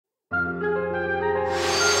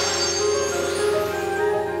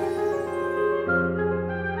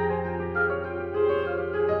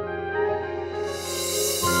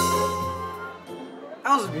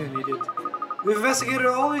must be an idiot. We've investigated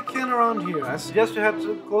all we can around here. I suggest we head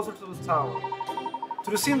closer to the tower.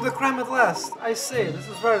 To the scene of the crime at last. I say, this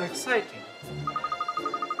is very exciting.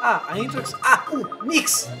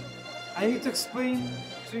 Nix! I need to explain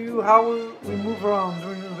to you how we move around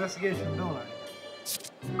during the investigation, don't I?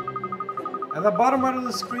 At the bottom right of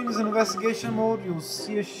the screen is an investigation mode. You'll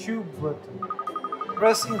see a shoe button.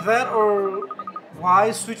 Pressing that or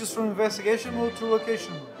Y switches from investigation mode to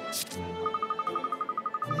location mode.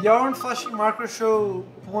 The orange flashing markers show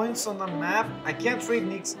points on the map. I can't read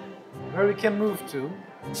Nix where we can move to.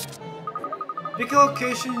 Pick a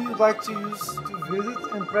location you'd like to use to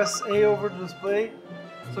visit and press A over to display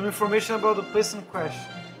some information about the place in question.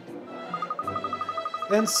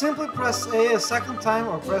 Then simply press A a second time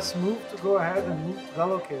or press move to go ahead and move to that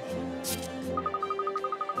location.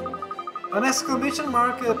 An exclamation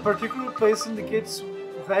mark at a particular place indicates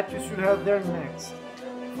that you should head there next,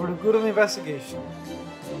 for the good of the investigation.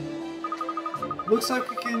 Looks like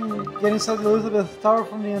we can get inside the Elizabeth Tower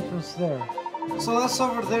from the entrance there. So let's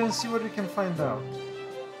over there and see what we can find out.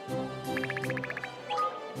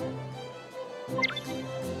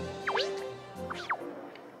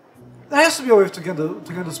 There has to be a way to get the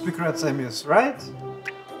speakerettes I miss, right?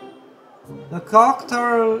 The clock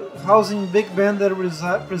tower housing Big Ben that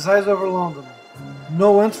presides over London.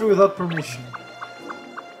 No entry without permission.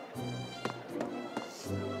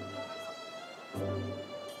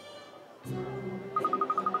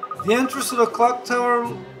 The entrance to the clock tower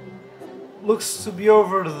looks to be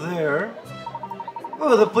over there.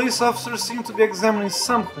 Oh, the police officers seem to be examining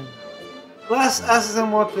something. Let's ask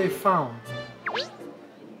them what they found.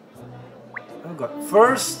 Oh god.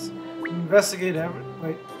 First, investigate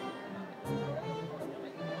wait.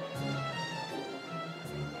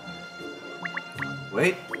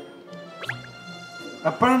 Wait.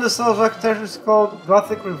 Apparently the style of architecture is called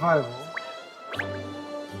Gothic Revival.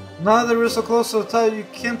 Now that we're so close to the tower, you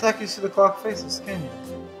can't actually see the clock faces, can you?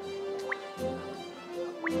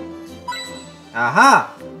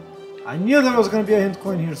 Aha! I knew there was going to be a hint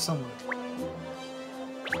coin here somewhere.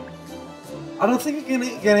 I don't think you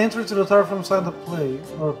can enter to the tower from inside the play,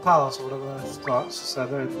 or palace, or whatever I thought. She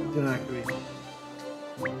said there, didn't agree.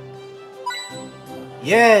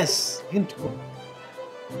 Yes! Hint coin.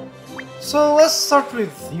 So let's start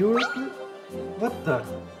with you. What the?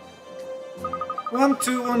 1,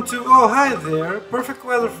 2, 1, 2. Oh, hi there. Perfect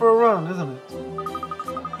weather for a run, isn't it?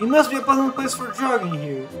 It must be a pleasant place for jogging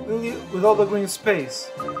here, with all the green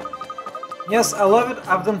space. Yes, I love it.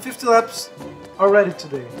 I've done 50 laps already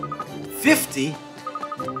today. 50?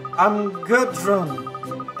 I'm Gudrun.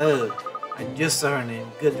 Oh, I just saw her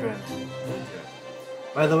name. Gudrun.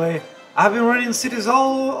 By the way, I've been running cities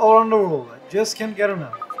all around the world. I just can't get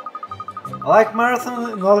enough. I like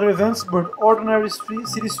marathons and other events, but ordinary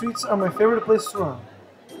city streets are my favorite place to run.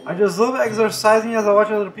 I just love exercising as I watch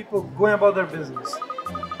other people going about their business.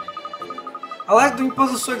 I like doing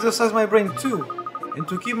puzzles to exercise my brain too, and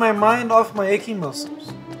to keep my mind off my aching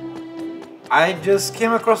muscles. I just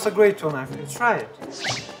came across a great one after you try it.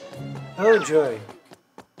 Oh joy.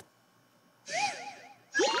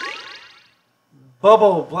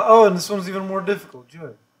 Oh, and this one's even more difficult.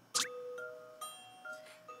 Joy.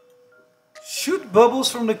 Shoot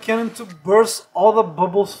bubbles from the cannon to burst all the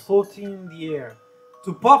bubbles floating in the air.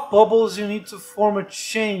 To pop bubbles, you need to form a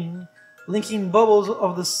chain linking bubbles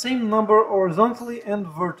of the same number horizontally and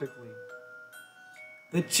vertically.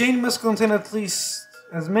 The chain must contain at least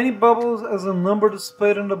as many bubbles as the number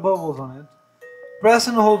displayed on the bubbles on it. Press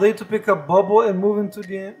and hold A to pick a bubble and move into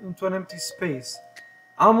an empty space.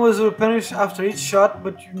 Almost will punish after each shot,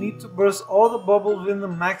 but you need to burst all the bubbles within the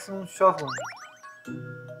maximum shot limit.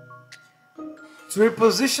 To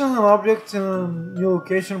reposition an object in a new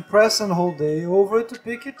location, press and hold A over it to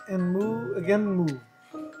pick it and move.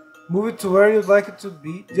 Move it to where you'd like it to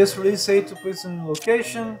be. Just release A to place it in a new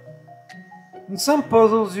location. In some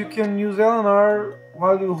puzzles, you can use L and R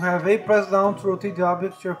while you have A pressed down to rotate the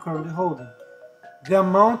object you're currently holding. The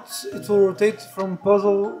amount it will rotate from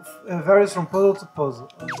puzzle varies from puzzle to puzzle.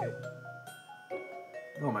 Okay.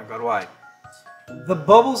 Oh my god, why? The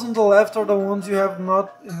bubbles on the left are the ones you have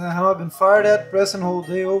not been fired at. Press and hold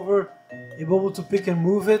A over a bubble to pick and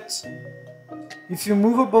move it. If you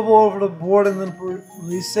move a bubble over the board and then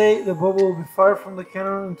release A, the bubble will be fired from the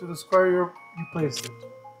cannon into the square you placed it.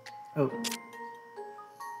 Oh.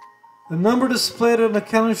 The number displayed on the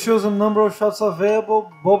cannon shows the number of shots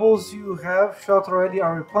available. Bubbles you have shot already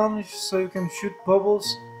are replenished, so you can shoot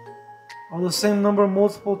bubbles of the same number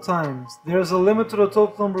multiple times. There is a limit to the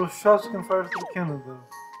total number of shots you can fire to the cannon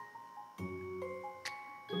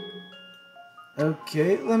though.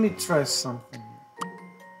 Okay, let me try something.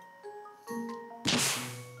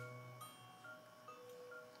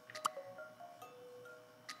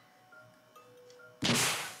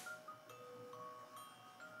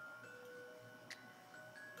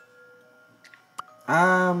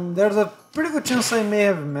 There's a pretty good chance I may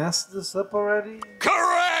have messed this up already.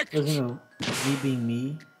 Correct! Because, you know, me being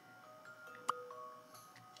me.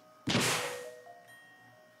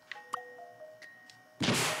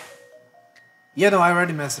 Yeah, no, I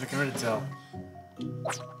already messed it, I can already tell.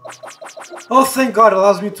 Oh, thank God, it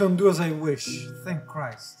allows me to undo as I wish. Thank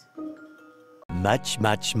Christ.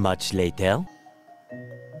 Much later.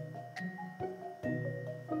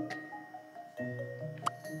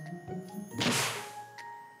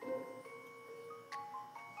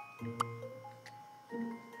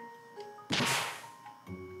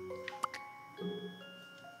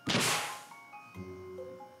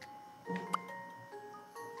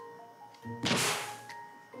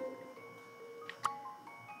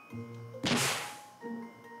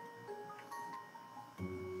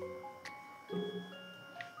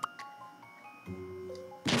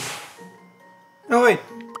 Oh, wait.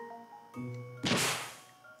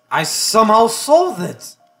 I somehow solved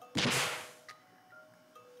it!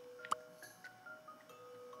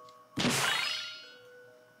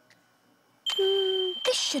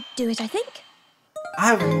 This should do it, I think. I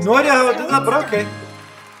have no idea how I did that, but okay.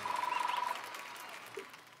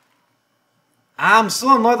 I'm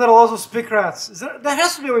still annoyed that it also speak rats. There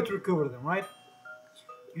has to be a way to recover them, right?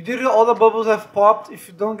 You did it, all the bubbles have popped. If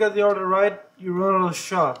you don't get the order right, you run out of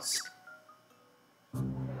shots.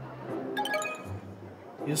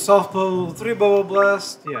 You solved puzzle 3 bubble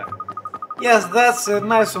blast, yeah. Yes, that's it,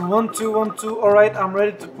 nice one. 1, 2, 1, 2. Alright, I'm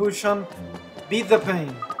ready to push on. Beat the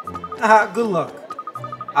pain. Haha, good luck.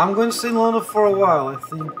 I'm going to stay in London for a while, I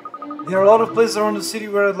think. There are a lot of places around the city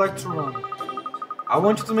where I'd like to run. I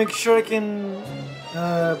want you to make sure I can...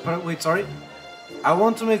 wait, sorry. I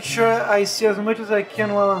want to make sure I see as much as I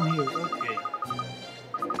can while I'm here. Okay.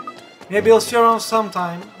 Maybe I'll see you around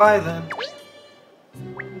sometime. Bye then.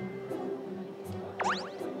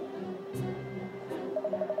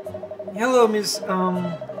 Hello, Miss...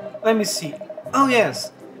 let me see. Oh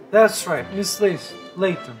yes, that's right, Miss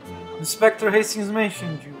Layton. Inspector Hastings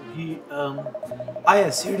mentioned you. Ah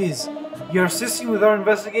yes, here it is. You're assisting with our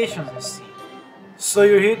investigations, I see. So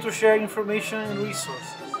you're here to share information and resources.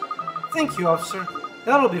 Thank you, officer.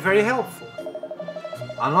 That'll be very helpful.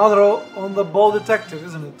 Another on the ball detective,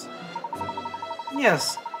 isn't it?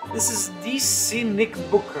 Yes, this is DC Nick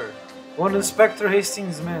Booker, one Inspector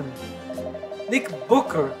Hastings' men. Nick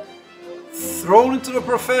Booker? Thrown into the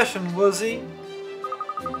profession, was he?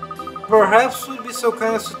 Perhaps you'd be so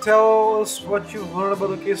kind as to tell us what you've learned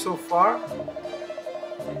about the case so far?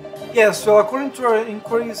 Yes, well, according to our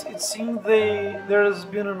inquiries, it seems there's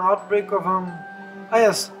been an outbreak of,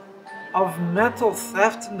 of metal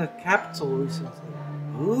theft in the capital recently.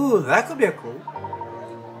 Ooh, that could be a clue.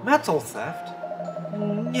 Metal theft?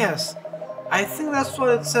 Yes, I think that's what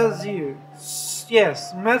it says here.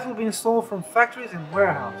 Yes, metal being stolen from factories and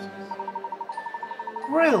warehouses.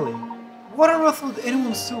 Really? What on earth would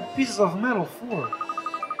anyone steal pieces of metal for?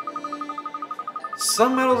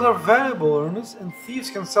 Some metals are valuable, Ernest, and thieves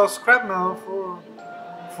can sell scrap metal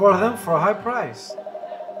for them for a high price.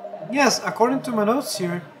 Yes, according to my notes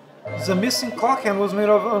here, the missing clock hand was made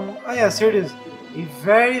of, yes, here it is. A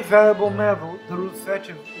very valuable metal that would fetch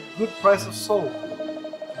a good price of sold.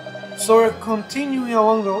 So we're continuing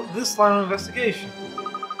along this line of investigation.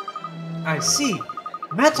 I see.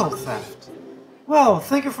 Metal theft. Well,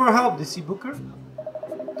 thank you for your help, DC Booker.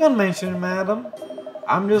 Don't mention it, madam.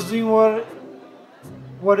 I'm just doing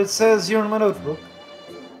what it says here in my notebook.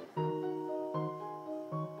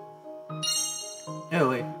 Oh,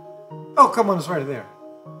 wait. Oh, come on, it's right there.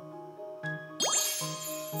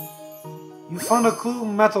 You found a clue,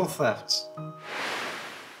 metal thefts.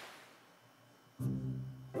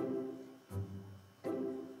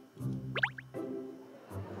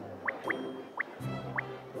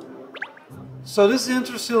 So this is the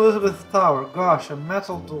entrance to Elizabeth Tower. Gosh, a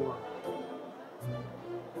metal door.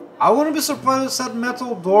 I wouldn't be surprised if that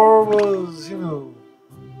metal door was, you know...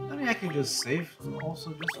 I mean, I can just save.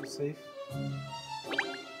 Also, just for safe.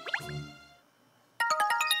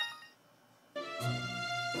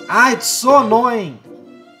 Ah, it's so annoying!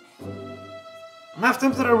 I'm half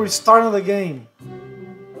tempted to restart the game.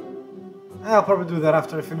 I'll probably do that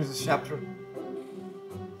after I finish this chapter.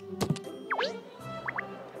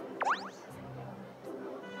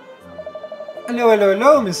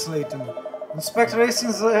 Hello, Miss Layton. Inspector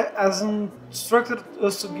Hastings has instructed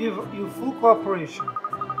us to give you full cooperation.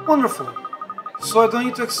 Wonderful. So I don't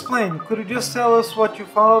need to explain. Could you just tell us what you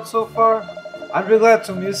found out so far? I'd be glad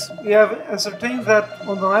to, miss. We have ascertained that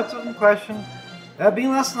on the night in question, that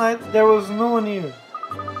being last night, there was no one here.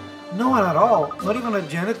 No one at all? Not even a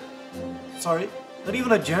janitor? Sorry, not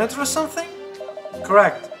even a janitor or something?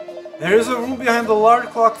 Correct. There is a room behind the large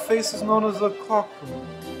clock faces known as the clock room.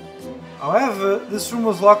 However, this room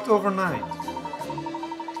was locked overnight.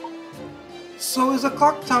 So is the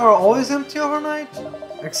clock tower always empty overnight?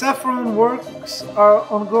 Except for when works are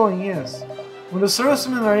ongoing, yes. When the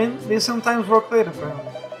servicemen are in, they sometimes work late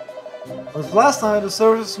apparently. But last night the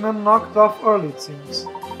servicemen knocked off early, it seems.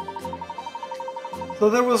 So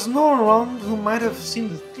there was no one around who might have seen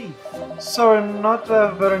the thief. Sorry not to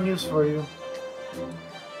have better news for you.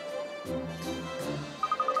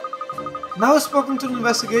 Now we've spoken to the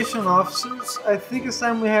investigation officers, I think it's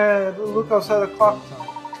time we had a look outside the clock tower.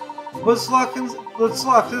 But it's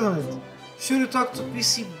locked, isn't it? Should we talk to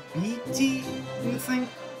PCBT, do you think?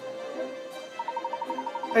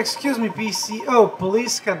 Excuse me, PC. Oh,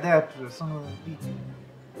 police cadet or something like BT.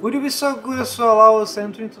 Would you be so good as to allow us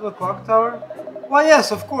entry into the clock tower? Why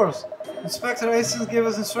yes, of course. Inspector Hastings gave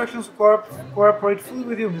us instructions to cooperate fully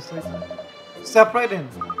with you, Miss Layton. Step right in.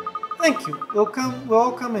 Thank you. We'll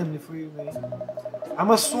all come in if we may. I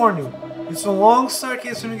must warn you, it's a long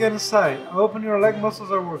staircase when you get inside. I hope your leg muscles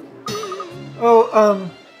are working. Oh,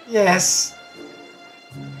 yes.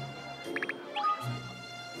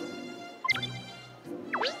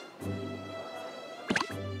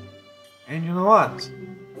 And you know what?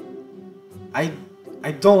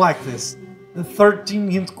 I don't like this. The 13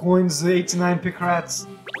 hint coins, the 89 pick rats.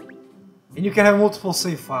 And you can have multiple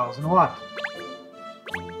save files. You know what?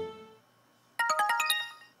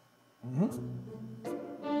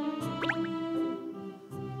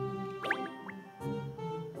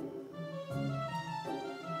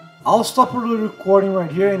 I'll stop the recording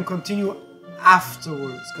right here and continue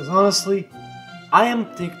afterwards, because honestly, I'm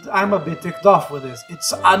a bit ticked off with this.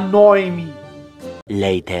 It's annoying me.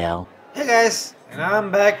 Later. Hey guys, and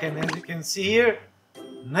I'm back, and as you can see here,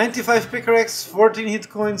 95 pickaxe, 14 hit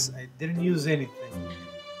coins. I didn't use anything.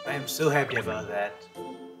 I am so happy about that.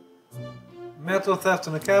 Metal theft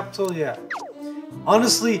in the capital, yeah.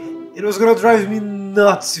 Honestly, it was gonna drive me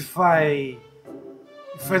nuts if I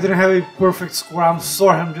didn't have a perfect score. I'm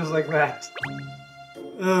sorry, I'm just like that.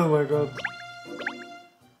 Oh my god.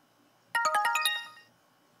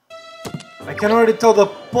 I can already tell the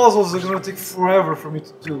puzzles are gonna take forever for me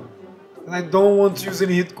to do. And I don't want to use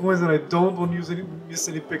any hit coins, and I don't want to miss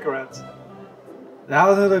any pick rats. The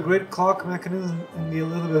house had a great clock mechanism in the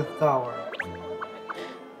Elizabeth Tower.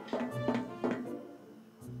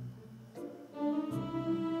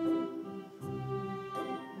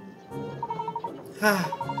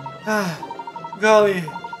 Golly,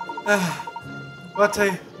 what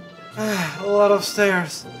a lot of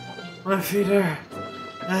stairs. My feet are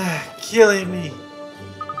killing me.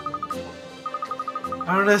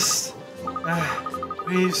 Ernest,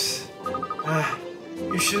 Reeves,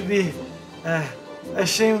 you should be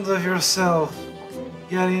ashamed of yourself,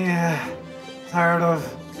 getting tired of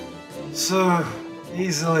so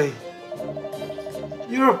easily.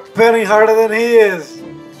 You're penning harder than he is.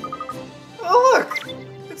 Oh look,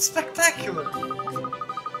 it's spectacular.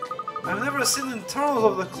 I've never seen the internals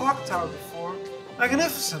of the clock tower before.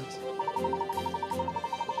 Magnificent.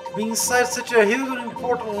 Being inside such a huge and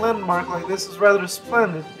important landmark like this is rather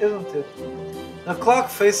splendid, isn't it? The clock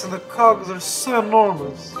face and the cogs are so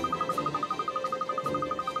enormous.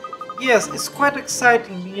 Yes, it's quite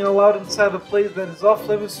exciting being allowed inside a place that is off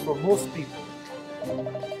limits for most people.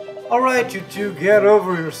 Alright, you two, get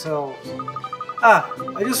over yourselves.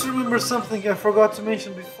 I just remembered something I forgot to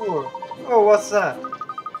mention before. Oh, what's that?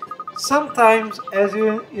 Sometimes, as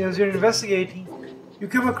you're investigating, you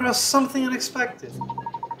come across something unexpected.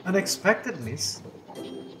 Unexpected, miss?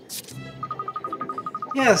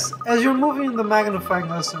 Yes, as you're moving the magnifying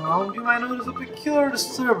glass around, you might notice a peculiar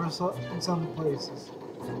disturbance in some places.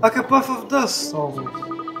 Like a puff of dust, almost.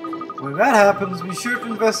 When that happens, be sure to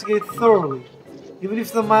investigate thoroughly, even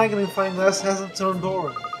if the magnifying glass hasn't turned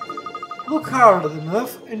orange. Look hard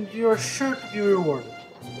enough, and you're sure to be rewarded.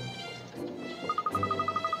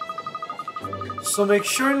 So make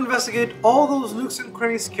sure to investigate all those nooks and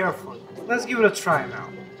crannies carefully. Let's give it a try now.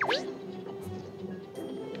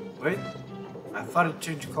 Wait, I thought it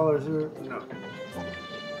changed colors here. No.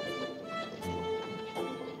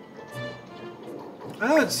 I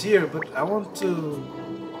know it's here, but I want to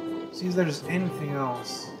see if there's anything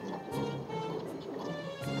else.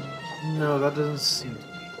 No, that doesn't seem to be.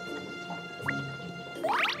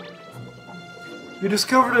 You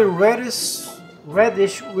discovered a reddish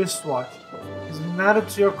wristwatch. It's been added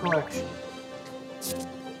to your collection.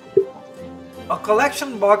 A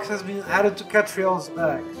collection box has been added to Catriel's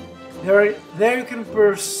bag. There you can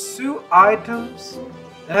pursue items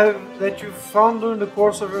that you found during the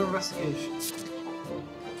course of your investigation.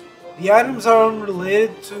 The items are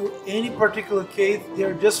unrelated to any particular cave, they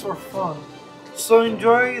are just for fun. So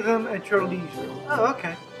enjoy them at your leisure. Oh,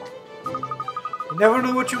 okay. You never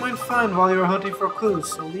know what you might find while you're hunting for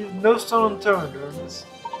clues, so leave no stone unturned, Ernest.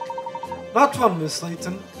 Not one, Miss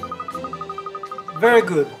Layton. Very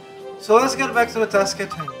good. So let's get back to the task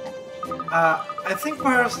at hand. I think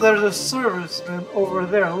perhaps there's a serviceman over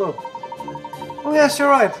there, look. Oh yes, you're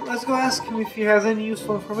right. Let's go ask him if he has any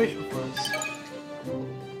useful information for us.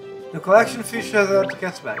 The collection fish has to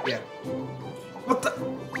get back, yeah. What the?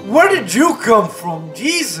 Where did you come from?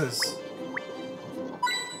 Jesus!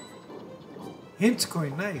 Hint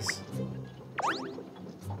coin, nice.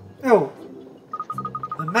 Oh,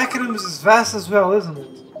 the mechanism is vast as well, isn't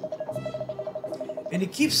it? And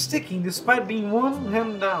it keeps sticking despite being one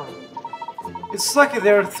hand down. It's lucky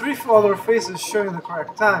there are 3 other faces showing the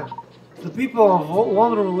correct time. The people of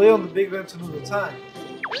London relay on the Big Ben to know the time.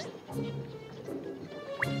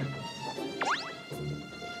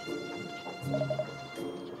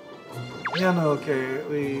 Yeah, no, okay,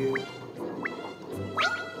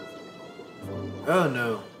 Oh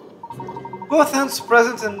no. Both hands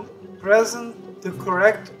present the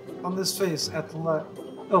correct on this face at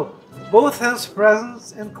both hands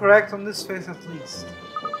present and correct on this face at least.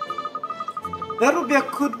 That would be a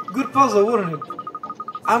good puzzle, wouldn't it?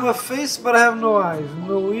 I'm a face, but I have no eyes,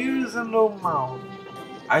 no ears, and no mouth.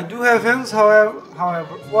 I do have hands, however,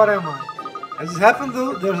 what am I? As it happened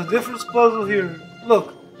though, there's a different puzzle here.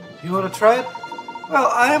 Look, you wanna try it?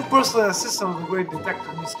 Well, I am personally an assistant of the great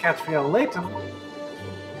detective Miss Catherine Layton,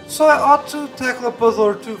 so I ought to tackle a puzzle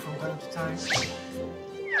or two from time to time.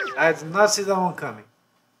 I did not see that one coming.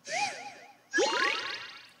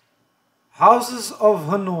 Houses of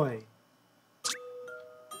Hanoi.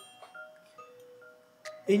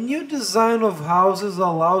 A new design of houses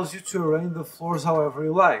allows you to arrange the floors however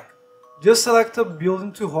you like. Just select a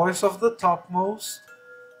building to hoist off the topmost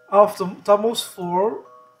floor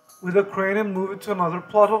with a crane and move it to another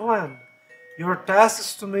plot of land. Your task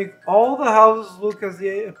is to make all the houses look as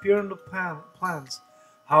they appear in the plans.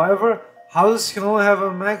 However, houses can only have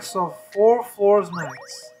a max of 4 floors max.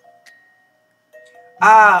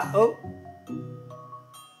 Oh.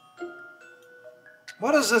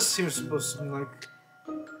 What is this here supposed to be like?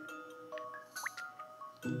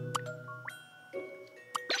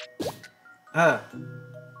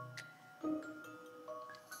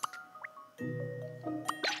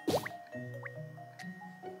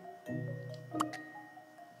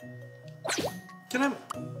 Can I?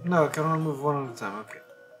 No, I can only move one at a time, okay.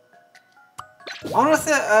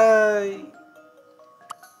 Honestly,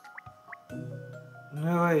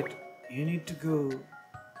 no, wait. You need to go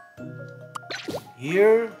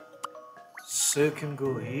here, so you can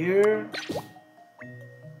go here.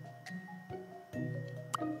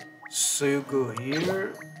 So you go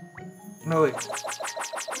here. No, wait.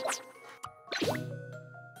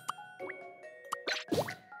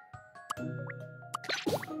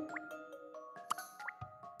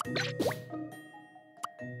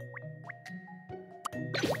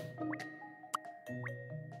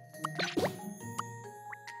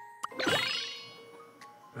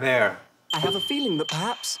 There. I have a feeling that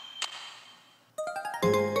perhaps...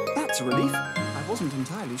 That's a relief. I wasn't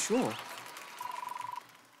entirely sure.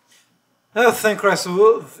 Oh, thank Christ.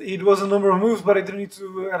 It was a number of moves, but I didn't need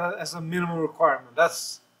to add as a minimum requirement.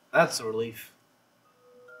 That's a relief.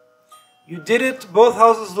 You did it. Both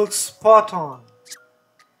houses look spot on.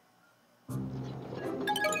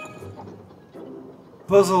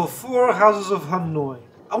 Puzzle 4, Houses of Hanoi.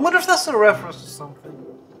 I wonder if that's a reference to something.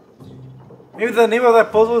 Maybe the name of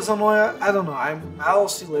that puzzle is Hanoi. I don't know. I'll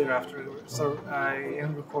see later after I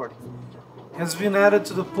end recording. Has been added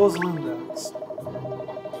to the puzzle index.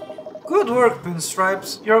 Good work,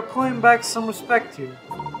 Pinstripes. You're claiming back some respect here.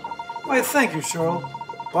 Why, thank you, Cheryl.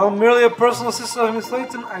 While I'm merely a personal assistant of Miss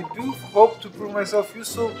Layton, I do hope to prove myself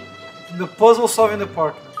useful in the puzzle-solving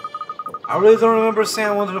department. I really don't remember saying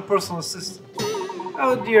I wanted a personal assistant.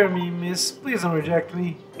 Oh dear me, miss. Please don't reject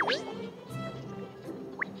me.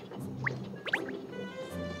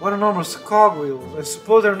 What enormous cogwheels. I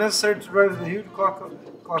suppose they're necessary to drive the huge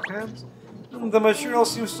clock hands. The material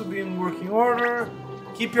seems to be in working order.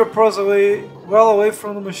 Keep your paws well away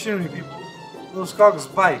from the machinery, people. Those cogs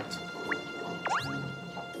bite.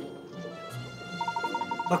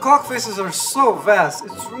 The clock faces are so vast,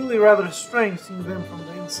 it's really rather strange seeing them from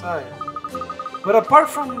the inside. But apart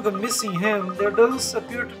from the missing hand, there doesn't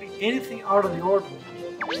appear to be anything out of the ordinary.